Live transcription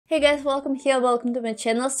Hey guys, welcome here, welcome to my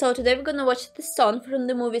channel. So today we're gonna watch this song from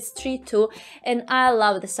the movie Stree 2, and I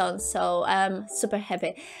love the song, so I'm super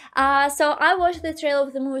happy. So I watched the trailer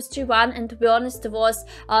of the movie Stree 1, and to be honest, it was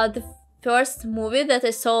the first movie that I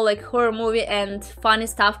saw, like horror movie and funny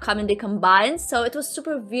stuff, comedy combined, so it was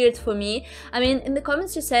super weird for me. I mean, in the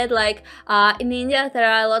comments you said like in India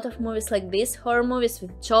there are a lot of movies like this, horror movies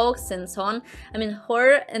with jokes and so on. I mean,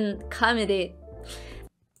 horror and comedy.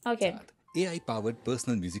 Okay. AI-powered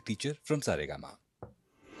personal music teacher from Saregama.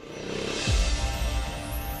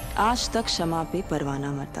 आज तक शमा पे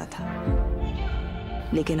परवाना मरता था,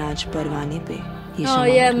 लेकिन आज परवाने पे ये Oh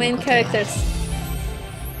yeah, main characters.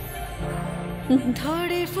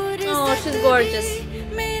 Oh, she's gorgeous.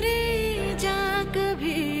 मेरे जा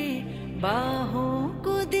कभी बाहों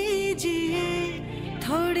को दीजिए,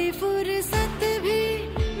 थोड़ी फुर्सत भी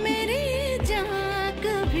मेरी जा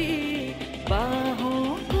कभी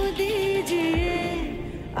बाहों को दीजिए।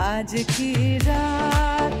 आज की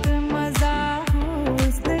रात मजा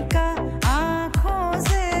हुस्न का आँखों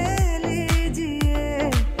से लीजिए,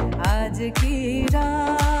 आज की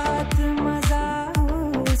रात मजा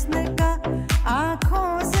हुस्न का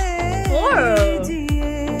आँखों से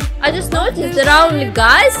लीजिए। I just noticed there are only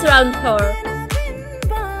guys around her.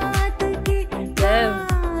 Damn.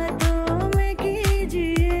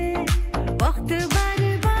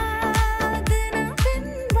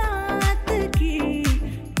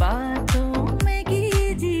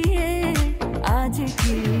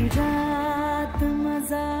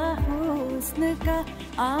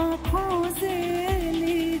 आँखों से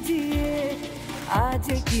लीजिए, आज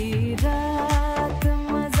की रात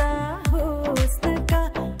मजा हुस्न का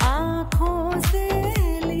आँखों से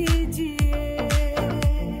लीजिए।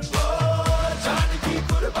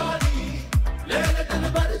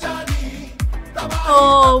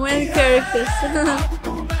 Oh, main characters.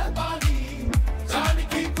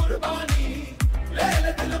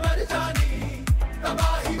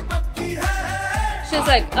 She's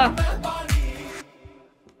like, oh.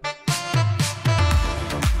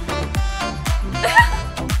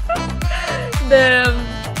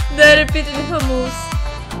 They're repeating her moves.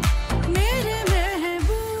 मेरे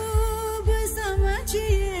महबूब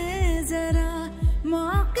समझिए जरा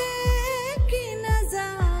मौके की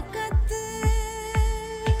नजाकत,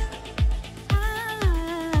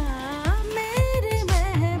 मेरे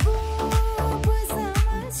महबूब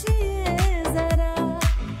समझिए जरा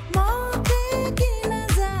मौके की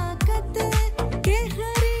नजाकत के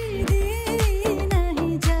खरीदी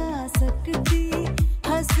नहीं जा सकती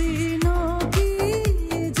हसीनों की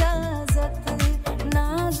इजाजत,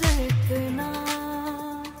 नाज इतना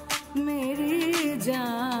मेरी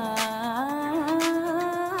जान,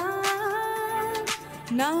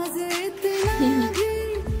 नाज इतना भी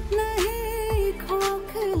नहीं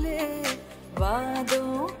खोखले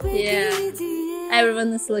वादों पे कीजिए।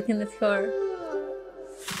 Everyone is looking at her.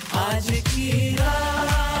 आज की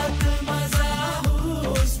रात मजा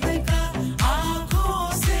हुस्न का आँखों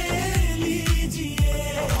से लीजिए,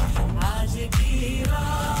 आज की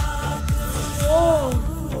रात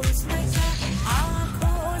हुस्न का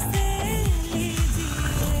आँखों से लीजिए।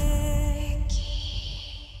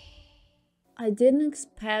 I didn't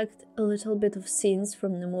expect a little bit of scenes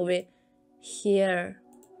from the movie here.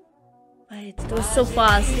 Wait, it was so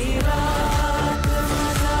fast.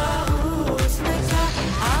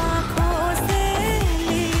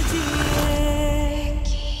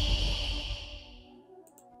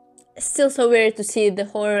 Still so weird to see the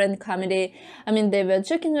horror and comedy. I mean, they were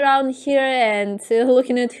joking around here and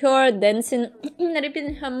looking at her, dancing,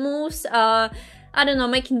 repeating her moves, I don't know,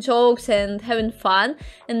 making jokes and having fun.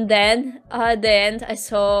 And then at the end I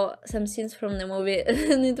saw some scenes from the movie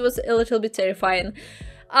and it was a little bit terrifying.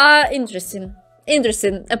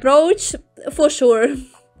 Interesting approach for sure.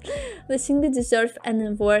 They sing, they deserve an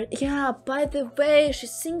award. Yeah, by the way, she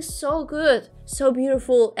sings so good, so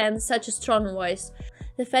beautiful, and such a strong voice.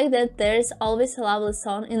 The fact that there's always a lovely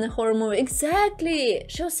song in a horror movie. Exactly!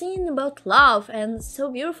 She was singing about love, and so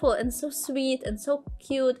beautiful, and so sweet, and so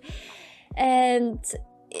cute. And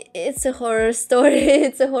it's a horror story,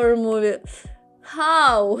 it's a horror movie.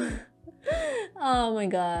 How? Oh my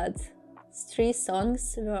god. Stree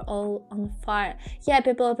songs were all on fire. Yeah,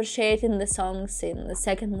 people appreciating the songs in the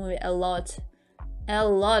second movie a lot. A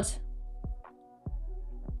lot.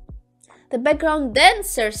 The background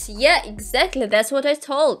dancers, yeah, exactly, that's what I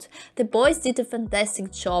told. The boys did a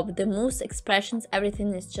fantastic job. The moves, expressions,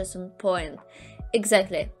 everything is just on point.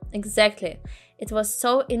 Exactly. It was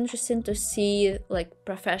so interesting to see like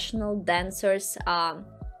professional dancers,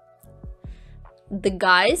 the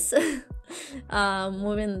guys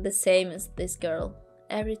moving the same as this girl.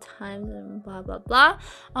 every time, blah blah blah.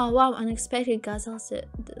 Oh wow, unexpected ghazals.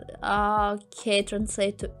 Okay,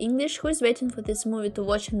 translate to English. Who is waiting for this movie to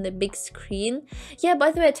watch on the big screen? Yeah,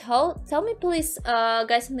 by the way, tell me please,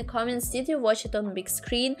 guys, in the comments, did you watch it on big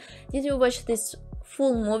screen? Did you watch this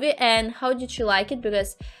full movie, and how did you like it?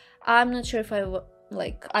 Because I'm not sure if I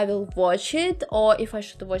will watch it, or if I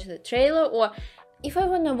should watch the trailer, or if I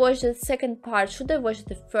wanna watch the second part, should I watch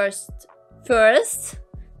the first?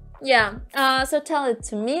 Yeah, so tell it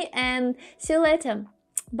to me, and see you later.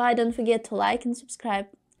 Bye. Don't forget to like and subscribe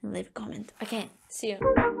and leave a comment. Okay, see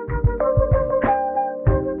you.